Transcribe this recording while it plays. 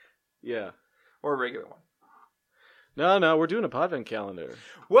Yeah. Or a regular one. No, we're doing a Podvent calendar.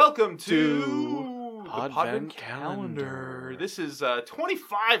 Welcome To to the Podvent Podvent Calendar. calendar. This is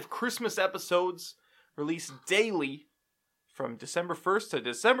 25 Christmas episodes released daily from December 1st to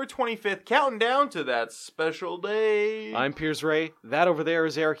December 25th, counting down to that special day. I'm Piers Ray. That over there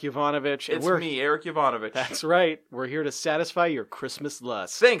is Eric Yovanovich. It's me, Eric Yovanovich. That's right. We're here to satisfy your Christmas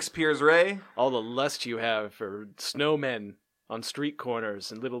lust. Thanks, Piers Ray. All the lust you have for snowmen on street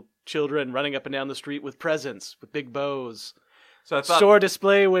corners and little children running up and down the street with presents, with big bows. So I thought, Store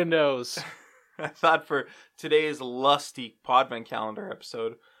display windows. I thought for today's lusty Podvent calendar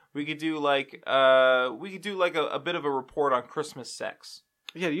episode, we could do like a bit of a report on Christmas sex.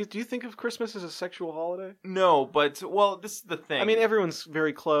 Yeah, do you think of Christmas as a sexual holiday? No, but well, this is the thing. I mean, everyone's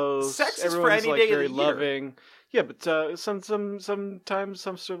very close. Sex is everyone's for any day very of the year. loving. Yeah, but sometimes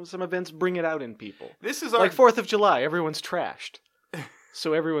some events bring it out in people. This is our Like 4th of July, everyone's trashed.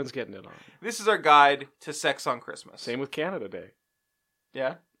 So everyone's getting it on. This is our guide to sex on Christmas. Same with Canada Day.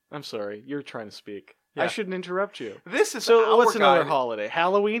 Yeah. I'm sorry, you're trying to speak. Yeah. I shouldn't interrupt you. This is So our what's another guide. holiday?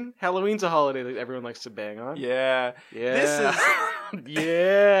 Halloween? Halloween's a holiday that everyone likes to bang on. Yeah. Yeah. This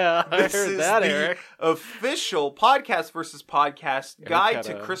yeah. I This heard is that, the Eric. official podcast versus podcast Eric guide had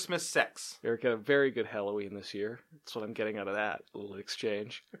to a- Christmas sex. Eric had a very good Halloween this year. That's what I'm getting out of that little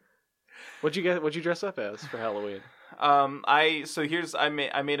exchange. What'd you dress up as for Halloween?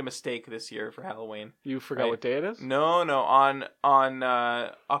 I made a mistake this year for Halloween. You forgot Right. what day it is? No, on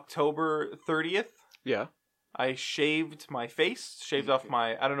October 30th, Yeah. I shaved my face, shaved off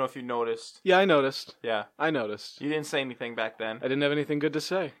my. I don't know if you noticed. Yeah, I noticed. Yeah, I noticed. you didn't say anything back then. I didn't have anything good to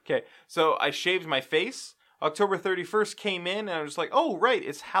say. Okay, so I shaved my face. October 31st came in, and I was like, oh, right,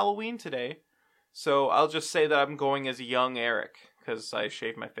 it's Halloween today. So I'll just say that I'm going as a young Eric, because I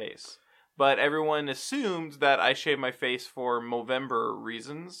shaved my face. But everyone assumed that I shaved my face for Movember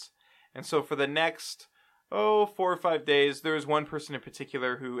reasons. And so for the next, 4 or 5 days, there was one person in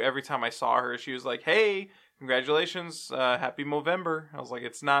particular who, every time I saw her, she was like, hey, congratulations, happy Movember. I was like,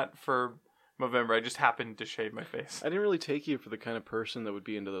 it's not for Movember, I just happened to shave my face. I didn't really take you for the kind of person that would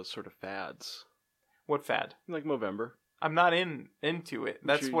be into those sort of fads. What fad? Like Movember. I'm not into it.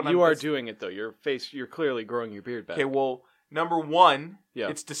 That's what you are that's- doing it though. You're clearly growing your beard back. Okay, well, number one, Yeah.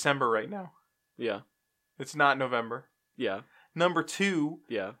 it's December right now. Yeah. It's not November. Yeah. Number two,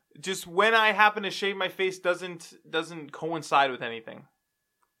 Yeah. just when I happen to shave my face doesn't coincide with anything.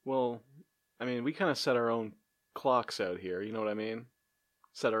 Well, I mean, we kind of set our own clocks out here. You know what I mean?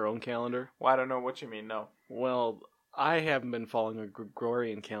 Set our own calendar. Well, I don't know what you mean. No. Well, I haven't been following a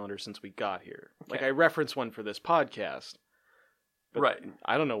Gregorian calendar since we got here. Like, Okay. I reference one for this podcast. But Right.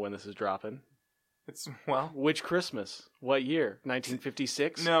 I don't know when this is dropping. It's, well, Which Christmas? What year?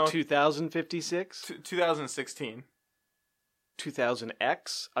 1956? No. 2056? 2016.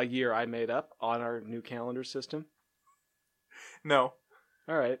 2000X? A year I made up on our new calendar system? No.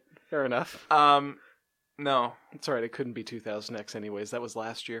 All right. Fair enough. No. It's all right. It couldn't be 2000X anyways. That was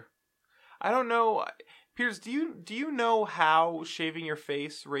last year. I don't know. Piers, do you know how shaving your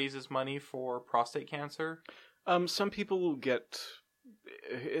face raises money for prostate cancer? Some people will get...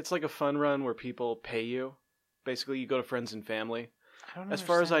 It's like a fun run where people pay you. Basically, you go to friends and family. I don't As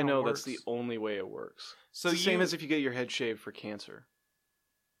far as I understand how know, it that's the works. only way it works. So It's the same as if you get your head shaved for cancer.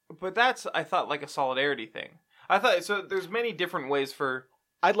 But that's, I thought, like a solidarity thing. I thought, so there's many different ways for...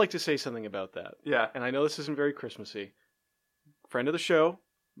 I'd like to say something about that. Yeah. And I know this isn't very Christmassy. Friend of the show,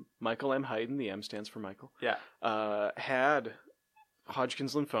 Michael M. Hayden, the M stands for Michael, Yeah. had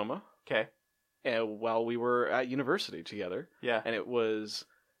Hodgkin's lymphoma Okay. while we were at university together. Yeah. And it was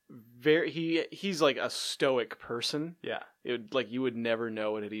he's like a stoic person. Yeah. You would never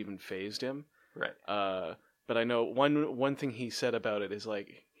know it had even phased him. Right. But I know one thing he said about it is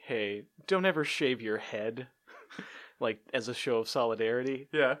like, hey, don't ever shave your head like as a show of solidarity.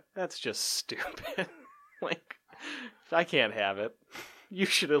 Yeah. That's just stupid. Like, I can't have it. You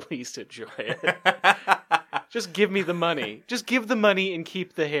should at least enjoy it. Just give me the money. Just give the money and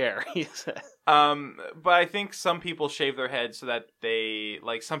keep the hair, he said. But I think some people shave their head so that they,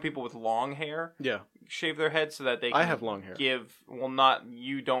 like, some people with long hair Yeah. shave their head so that they can I have long hair.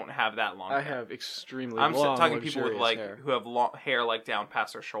 you don't have that long I hair. have extremely I'm long, talking people with, luxurious like, hair. who have long hair, like, down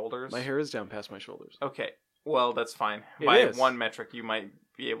past their shoulders. My hair is down past my shoulders. Okay. Well, that's fine. It By is. one metric, you might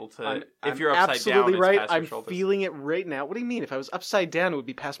be able to, I'm if you're upside absolutely down, right. it's past I'm your shoulders. feeling it right now. What do you mean? If I was upside down, it would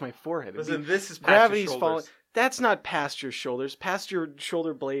be past my forehead. It'd Listen, be, this is past gravity's your falling. shoulders. That's not past your shoulders. Past your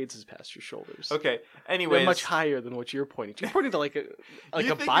shoulder blades is past your shoulders. Okay. Anyways. They're much higher than what you're pointing to. You're pointing to like a you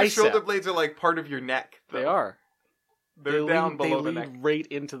think bicep. your shoulder blades are like part of your neck? They though? are. They're They down lead, below they the lead neck. right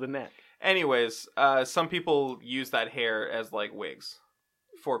into the neck. Anyways, some people use that hair as like wigs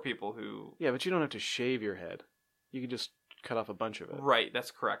for people who... Yeah, but you don't have to shave your head. You can just cut off a bunch of it. Right,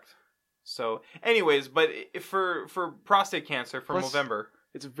 that's correct. So, anyways, but for prostate cancer for Plus, November...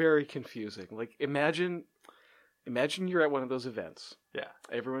 It's very confusing. Like, imagine you're at one of those events. Yeah.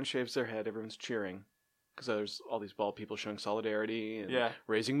 Everyone shaves their head, everyone's cheering. Because there's all these bald people showing solidarity and Yeah.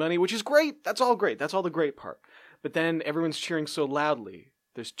 raising money, which is great. That's all great. That's all the great part. But then everyone's cheering so loudly.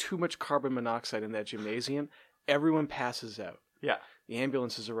 There's too much carbon monoxide in that gymnasium. Everyone passes out. Yeah. The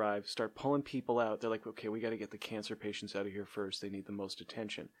ambulances arrive, start pulling people out. They're like, okay, we got to get the cancer patients out of here first. They need the most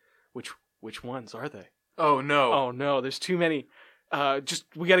attention. Which ones are they? Oh, no. Oh, no. There's too many.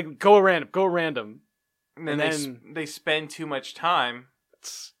 We got to go random. And then they spend too much time.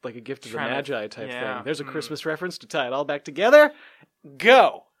 It's like a gift of the Trying to- Magi type yeah. thing. There's a Christmas reference to tie it all back together.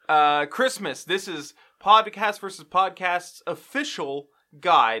 Go! Christmas. This is Podcast vs. Podcast's official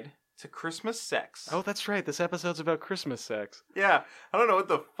guide to Christmas sex. Oh, that's right. This episode's about Christmas sex. Yeah. I don't know what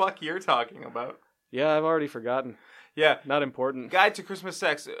the fuck you're talking about. Yeah, I've already forgotten. Yeah. Not important. Guide to Christmas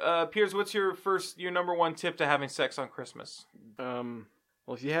sex. Piers, what's your number one tip to having sex on Christmas? Well,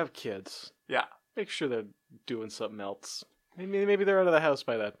 if you have kids, Yeah. make sure they're doing something else. Maybe they're out of the house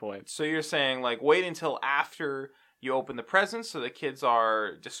by that point. So you're saying, like, wait until after you open the presents so the kids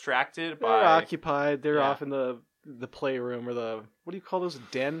are distracted They're by... occupied. They're Yeah. off in the playroom or the... What do you call those?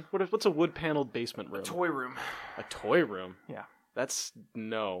 Den? What's a wood-paneled basement room? toy room. A toy room? Yeah. That's...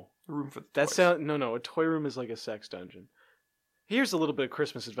 No. Room for the That toys. sound no. A toy room is like a sex dungeon. Here's a little bit of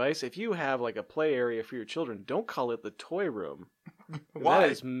Christmas advice: if you have like a play area for your children, don't call it the toy room. 'Cause Why?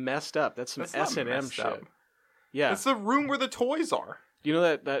 That is messed up. That's some That's not S&M messed shit. up. Yeah. It's the room where the toys are. You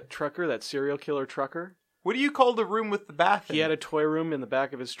know that trucker, that serial killer trucker? What do you call the room with the bath in He had it? a toy room in the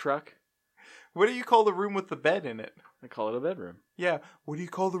back of his truck. What do you call the room with the bed in it? I call it a bedroom. Yeah. What do you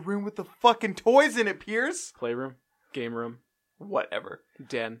call the room with the fucking toys in it, Piers? Playroom, game room, Whatever.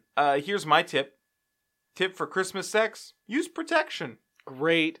 den. Here's my tip. Tip for Christmas sex: use protection.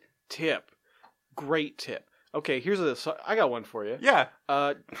 Great tip. Great tip. Okay, I got one for you. Yeah.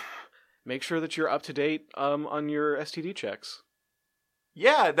 Make sure that you're up to date on your STD checks.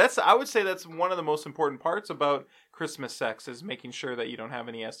 Yeah, I would say that's one of the most important parts about Christmas sex is making sure that you don't have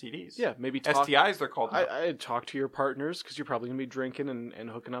any STDs. Yeah, maybe talk. STIs they're called now. I'd talk to your partners because you're probably going to be drinking and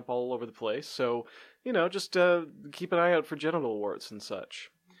hooking up all over the place. So, just keep an eye out for genital warts and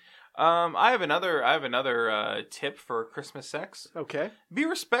such. I have another tip for Christmas sex. Okay. Be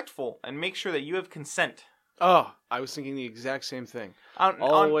respectful and make sure that you have consent. Oh, I was thinking the exact same thing.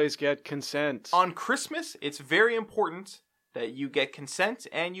 Always get consent. on Christmas, it's very important that you get consent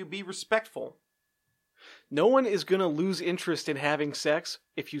and you be respectful. No one is going to lose interest in having sex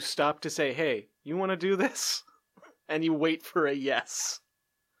if you stop to say, hey, you want to do this? And you wait for a yes.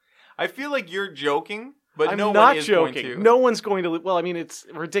 I feel like you're joking, but I'm no not one is joking. going to. No one's going to. Well, I mean, it's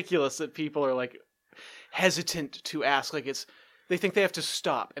ridiculous that people are like hesitant to ask. Like they think they have to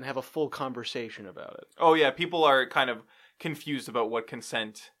stop and have a full conversation about it. Oh yeah, people are kind of confused about what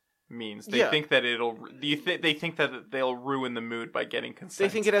consent means. They Yeah. think that they think that they'll ruin the mood by getting consent.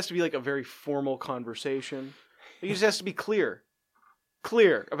 They think it has to be like a very formal conversation. It just has to be clear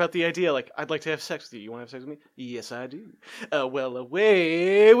about the idea. Like, I'd like to have sex with you. You want to have sex with me? Yes, I do. Well,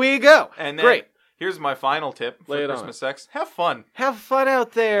 away we go. And then, Great. Here's my final tip for Lay it on. Christmas sex: have fun, Have fun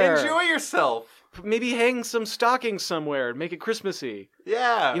out there. enjoy yourself. Maybe hang some stockings somewhere and make it Christmassy.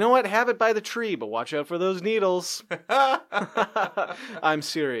 Yeah. You know what? Have it by the tree, but watch out for those needles. I'm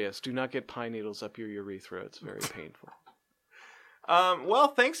serious. Do not get pine needles up your urethra. It's very painful. Well,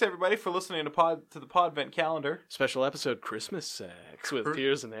 thanks everybody for listening to the Podvent calendar, Special episode Christmas Sex with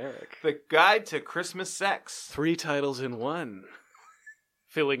Piers and Eric. the guide to Christmas sex. 3 titles in one.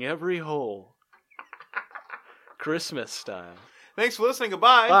 Filling every hole. Christmas style. Thanks for listening.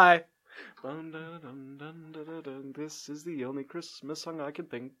 Goodbye. Bye. Dun, dun, dun, dun, dun, dun, dun. This is the only Christmas song I can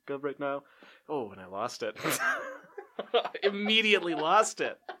think of right now. Oh, and I lost it. Immediately lost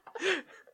it.